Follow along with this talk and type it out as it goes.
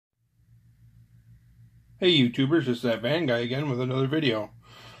Hey YouTubers, it's that Van guy again with another video.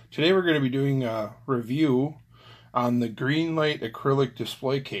 Today we're going to be doing a review on the Greenlight Acrylic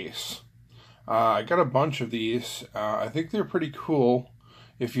Display Case. I got a bunch of these. I think they're pretty cool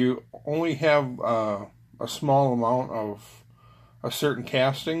if you only have a small amount of a certain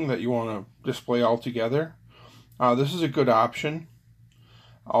casting that you want to display all together. This is a good option.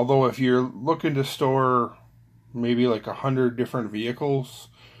 Although if you're looking to store maybe like 100 different vehicles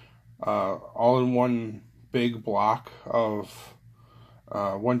all in one big block of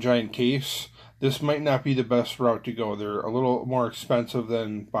one giant case, this might not be the best route to go. They're a little more expensive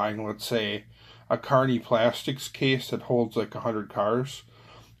than buying, let's say, a Carney Plastics case that holds like 100 cars.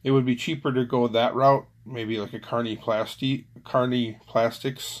 It would be cheaper to go that route, maybe like a Carney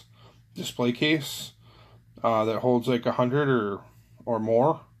Plastics display case that holds like 100 or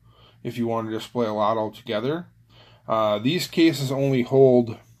more if you want to display a lot altogether. These cases only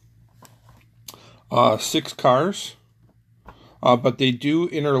hold 6 cars, but they do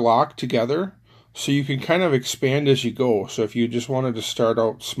interlock together, so you can kind of expand as you go. So if you just wanted to start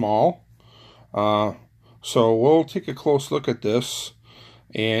out small, so we'll take a close look at this,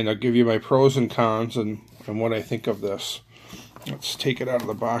 and I'll give you my pros and cons and what I think of this. Let's take it out of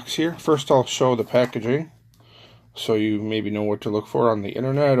the box here. First I'll show the packaging, so you maybe know what to look for on the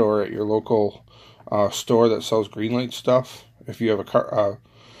internet or at your local store that sells Greenlight stuff. If you have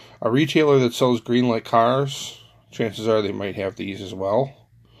a retailer that sells Greenlight cars, chances are they might have these as well.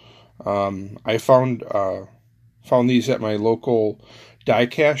 I found these at my local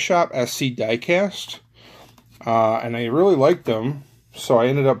diecast shop, SC Diecast, and I really liked them, so I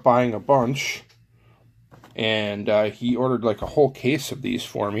ended up buying a bunch, and he ordered like a whole case of these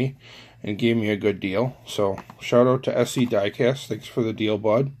for me and gave me a good deal. So shout out to SC Diecast, thanks for the deal,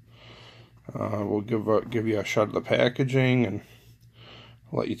 bud. We'll give you a shot of the packaging and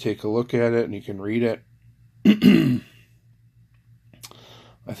let you take a look at it, and you can read it.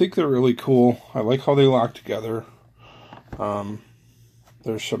 I think they're really cool. I like how they lock together.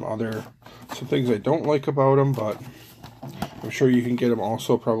 There's some things I don't like about them, but I'm sure you can get them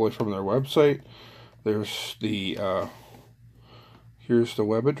also probably from their website. There's the here's the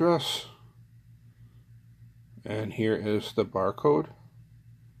web address, and here is the barcode.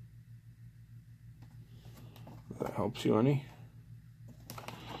 If that helps you any.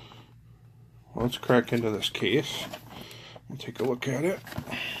 Let's crack into this case and take a look at it.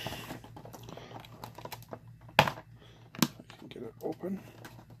 I can get it open.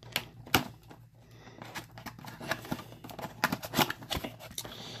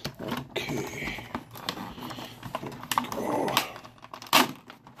 Okay. Go.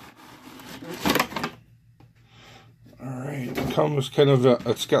 Alright, it comes kind of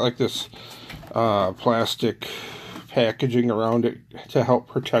it's got like this plastic packaging around it to help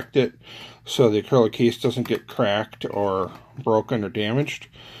protect it, so the acrylic case doesn't get cracked or broken or damaged.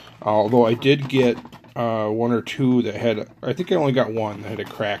 Although I did get one or two that had, I think I only got one that had a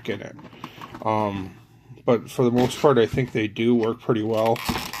crack in it. But for the most part, I think they do work pretty well,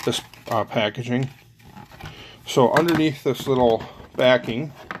 this packaging. So underneath this little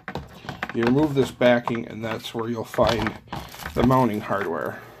backing, you remove this backing, and that's where you'll find the mounting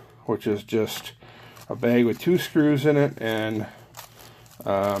hardware, which is just a bag with 2 screws in it, and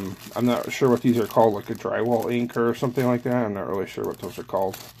I'm not sure what these are called, like a drywall anchor or something like that. I'm not really sure what those are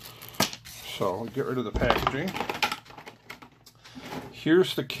called. So I'll get rid of the packaging.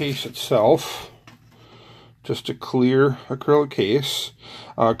 Here's the case itself. Just a clear acrylic case.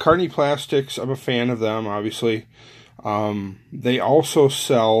 Carney Plastics, I'm a fan of them, obviously. They also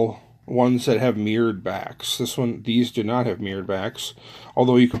sell ones that have mirrored backs. These do not have mirrored backs,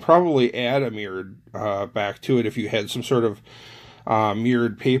 although you could probably add a mirrored back to it if you had some sort of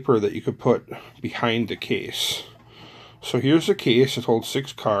mirrored paper that you could put behind the case. So here's the case. It holds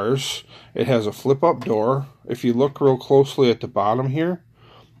 6 cars. It has a flip-up door. If you look real closely at the bottom here,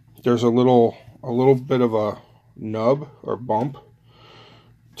 there's a little bit of a nub or bump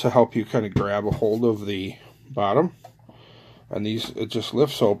to help you kind of grab a hold of the bottom. And it just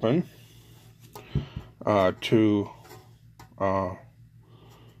lifts open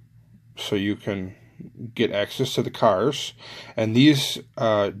so you can get access to the cars. And these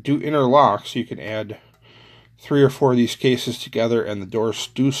do interlock, so you can add 3 or 4 of these cases together, and the doors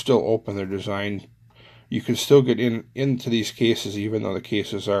do still open. They're designed, you can still get into these cases even though the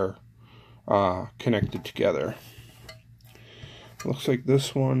cases are connected together. Looks like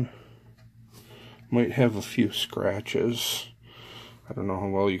this one might have a few scratches. I don't know how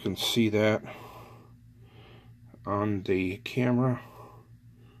well you can see that on the camera.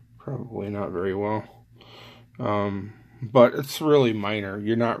 Probably not very well. but it's really minor.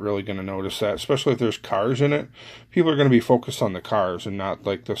 You're not really going to notice that, especially if there's cars in it. People are going to be focused on the cars and not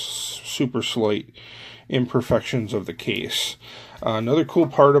like the super slight imperfections of the case. Another cool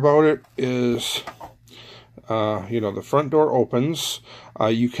part about it is, the front door opens.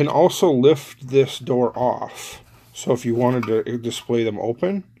 You can also lift this door off. So if you wanted to display them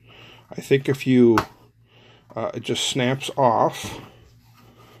open, I think if you, it just snaps off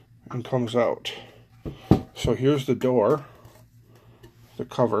and comes out. So here's the door, the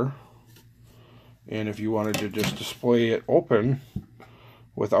cover, and if you wanted to just display it open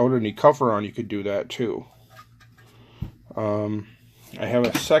without any cover on, you could do that too. I have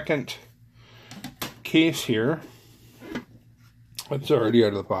a second case here that's already out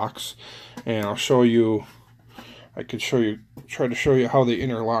of the box, and I'll show you, try to show you how they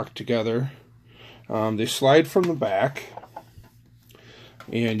interlock together. They slide from the back,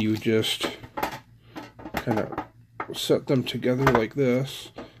 and you just kind of set them together like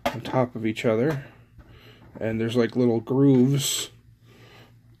this on top of each other, and there's like little grooves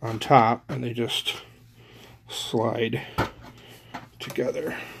on top, and they just slide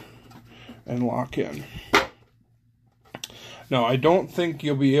together and lock in. Now, I don't think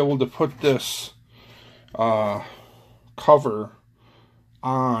you'll be able to put this cover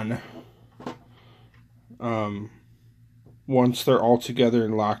on once they're all together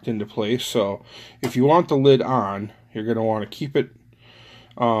and locked into place. So if you want the lid on, you're going to want to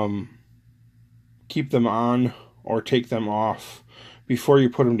keep them on or take them off before you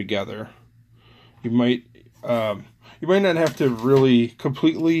put them together. You might not have to really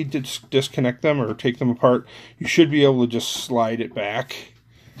completely disconnect them or take them apart. You should be able to just slide it back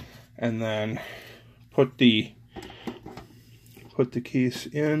and then put the case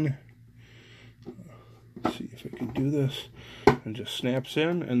in. Let's see if I can do this. And just snaps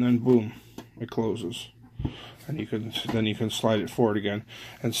in, and then boom, it closes. And then you can slide it forward again.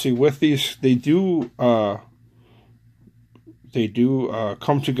 And see, with these, they do come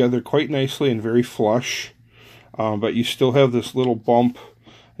together quite nicely and very flush. But you still have this little bump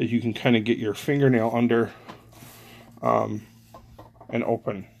that you can kind of get your fingernail under and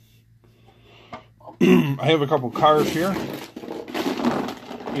open. I have a couple cars here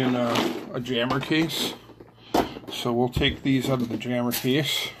in a jammer case. So we'll take these out of the jammer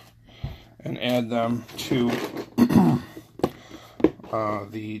case and add them to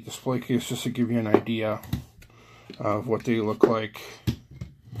the display case just to give you an idea of what they look like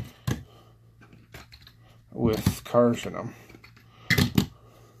with cars in them.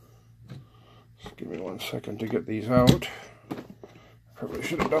 Just give me 1 second to get these out. Probably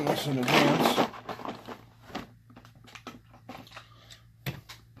should have done this in advance.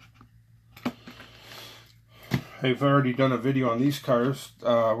 I've already done a video on these cars.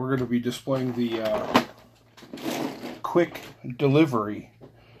 We're going to be displaying the Quick Delivery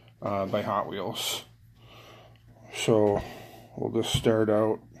by Hot Wheels. So we'll just start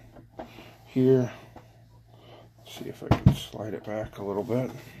out here. See if I can slide it back a little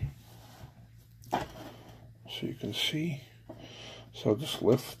bit so you can see. So just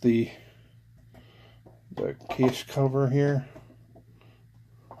lift the case cover here,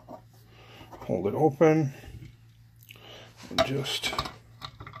 hold it open, and just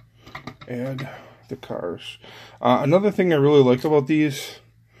add the cars. Another thing I really like about these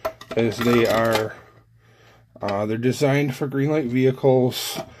is they're designed for Greenlight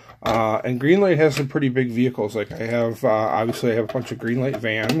vehicles. And Greenlight has some pretty big vehicles. Like I have, obviously I have a bunch of Greenlight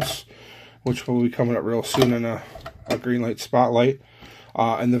vans, which will be coming up real soon in a Greenlight Spotlight.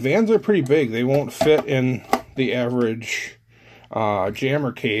 And the vans are pretty big. They won't fit in the average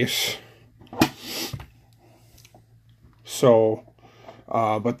jammer case. So,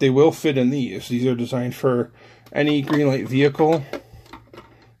 but they will fit in these. These are designed for any Greenlight vehicle.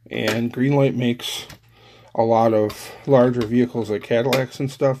 And Greenlight makes a lot of larger vehicles like Cadillacs and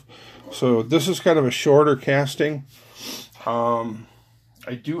stuff. So this is kind of a shorter casting.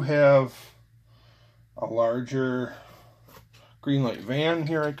 I do have a larger Greenlight van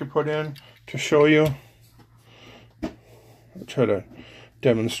here I could put in to show you. I'll try to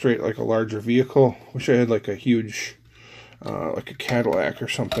demonstrate like a larger vehicle. Wish I had like a huge, like a Cadillac or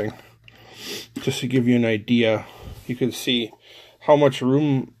something. Just to give you an idea, you can see how much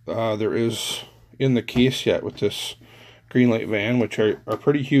room there is in the case yet with this Greenlight van, which are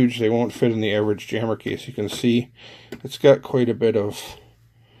pretty huge. They won't fit in the average jammer case. You can see it's got quite a bit of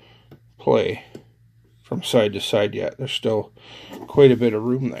play from side to side yet. There's still quite a bit of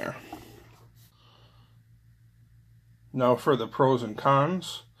room there. Now for the pros and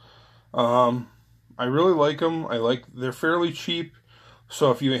cons. I really like them. They're fairly cheap. So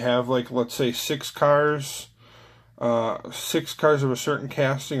if you have, like, let's say 6 cars, 6 cars of a certain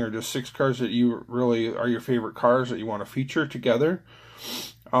casting, or just 6 cars that you really are your favorite cars that you want to feature together.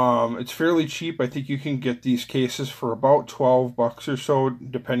 It's fairly cheap. I think you can get these cases for about $12 or so,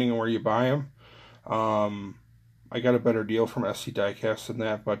 depending on where you buy them. I got a better deal from SC Diecast than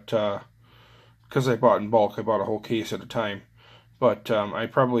that, but because I bought in bulk, I bought a whole case at a time. But I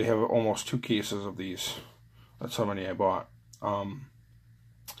probably have almost 2 cases of these. That's how many I bought.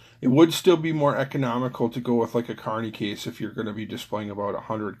 It would still be more economical to go with like a Carney case if you're going to be displaying about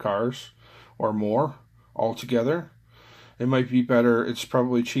 100 cars or more altogether. It might be better, it's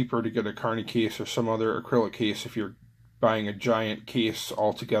probably cheaper to get a Carney case or some other acrylic case if you're buying a giant case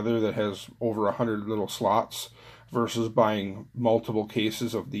altogether that has over 100 little slots versus buying multiple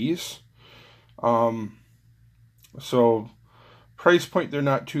cases of these. So price point, they're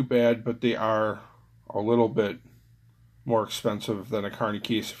not too bad, but they are a little bit more expensive than a Carney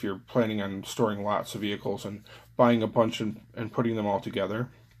case if you're planning on storing lots of vehicles and buying a bunch and putting them all together.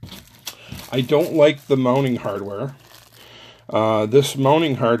 I don't like the mounting hardware. This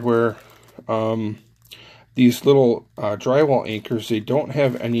mounting hardware, these little drywall anchors, they don't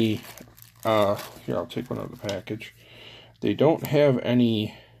have any, here, I'll take one out of the package. They don't have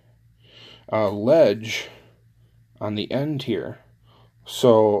any ledge on the end here.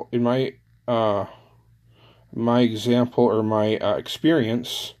 So in my example, or my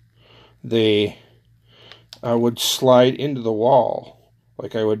experience, they would slide into the wall.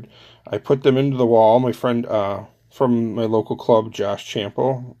 Like I put them into the wall. My friend from my local club, Josh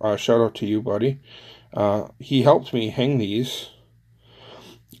Champo, shout out to you, buddy. He helped me hang these.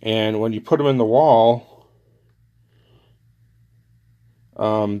 And when you put them in the wall,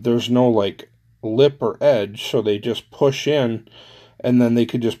 there's no like lip or edge, so they just push in, and then they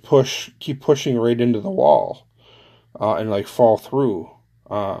could just keep pushing right into the wall, and like fall through.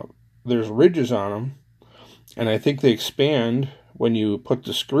 There's ridges on them, and I think they expand when you put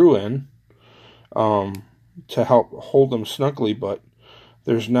the screw in, to help hold them snugly, but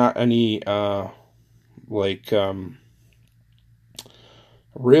there's not any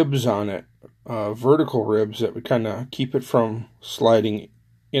ribs on it, vertical ribs that would kind of keep it from sliding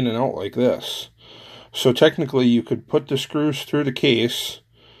in and out like this. So technically you could put the screws through the case.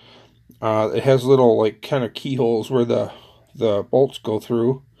 It has little like kind of keyholes where the bolts go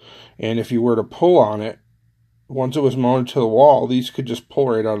through, and if you were to pull on it, once it was mounted to the wall, these could just pull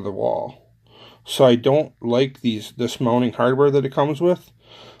right out of the wall. So I don't like this mounting hardware that it comes with.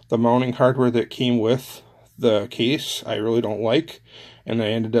 The mounting hardware that came with the case, I really don't like. And I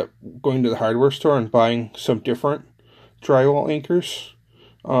ended up going to the hardware store and buying some different drywall anchors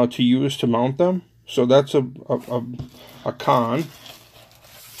to use to mount them. So that's a con.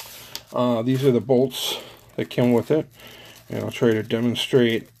 These are the bolts that came with it. And I'll try to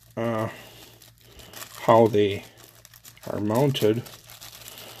demonstrate how they are mounted,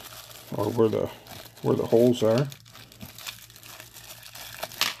 or where the holes are.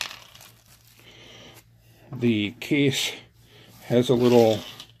 The case has a little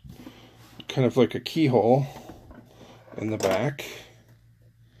kind of like a keyhole in the back.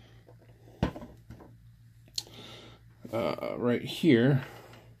 Right here,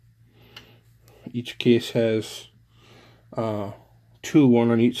 each case has 2,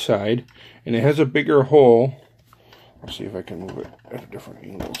 one on each side, and it has a bigger hole. I'll see if I can move it at a different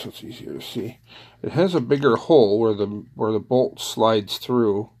angle so it's easier to see. It has a bigger hole where the bolt slides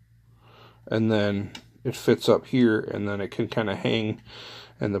through, and then it fits up here, and then it can kind of hang,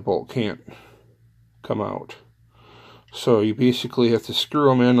 and the bolt can't come out. So you basically have to screw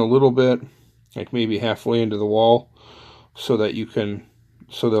them in a little bit, like maybe halfway into the wall, so that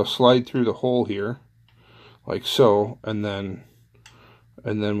they'll slide through the hole here, like so, and then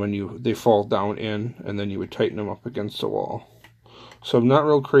when they fall down in, and then you would tighten them up against the wall. So I'm not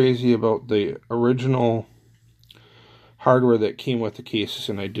real crazy about the original hardware that came with the cases,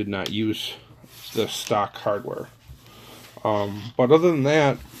 and I did not use the stock hardware. But other than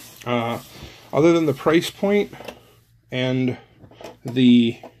that, other than the price point and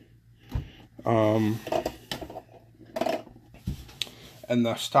the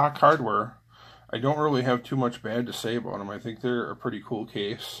stock hardware, I don't really have too much bad to say about them. I think they're a pretty cool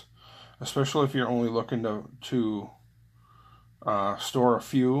case, especially if you're only looking to store a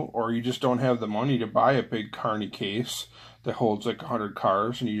few, or you just don't have the money to buy a big Carney case that holds like 100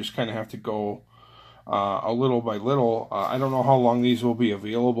 cars, and you just kind of have to go a little by little. I don't know how long these will be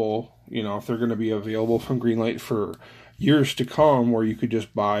available, if they're going to be available from Greenlight for years to come, where you could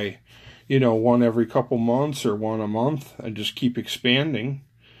just buy, one every couple months or one a month and just keep expanding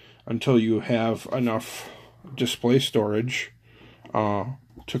until you have enough display storage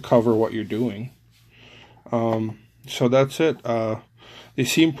to cover what you're doing. So that's it. They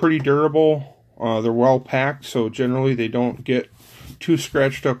seem pretty durable. They're well packed, so generally they don't get too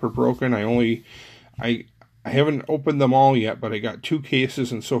scratched up or broken. I haven't opened them all yet, but I got 2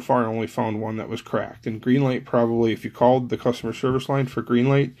 cases, and so far I only found one that was cracked. And Greenlight probably, if you called the customer service line for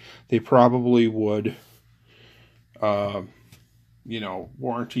Greenlight, they probably would, warranty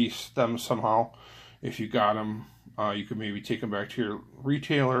them somehow. If you got them, you could maybe take them back to your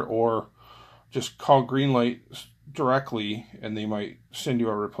retailer, or just call Greenlight directly, and they might send you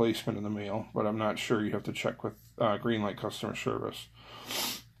a replacement in the mail. But I'm not sure. You have to check with Greenlight customer service.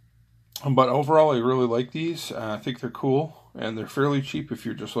 But overall, I really like these. I think they're cool, and they're fairly cheap if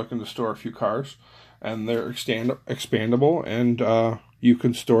you're just looking to store a few cars. And they're expandable, and you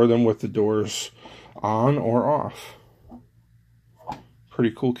can store them with the doors on or off. Pretty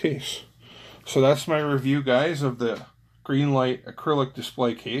cool case. So that's my review, guys, of the Greenlight Acrylic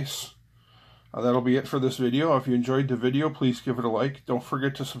Display Case. That'll be it for this video. If you enjoyed the video, please give it a like. Don't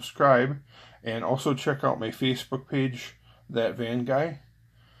forget to subscribe, and also check out my Facebook page, That Van Guy.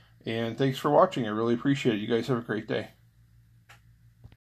 And thanks for watching. I really appreciate it. You guys have a great day.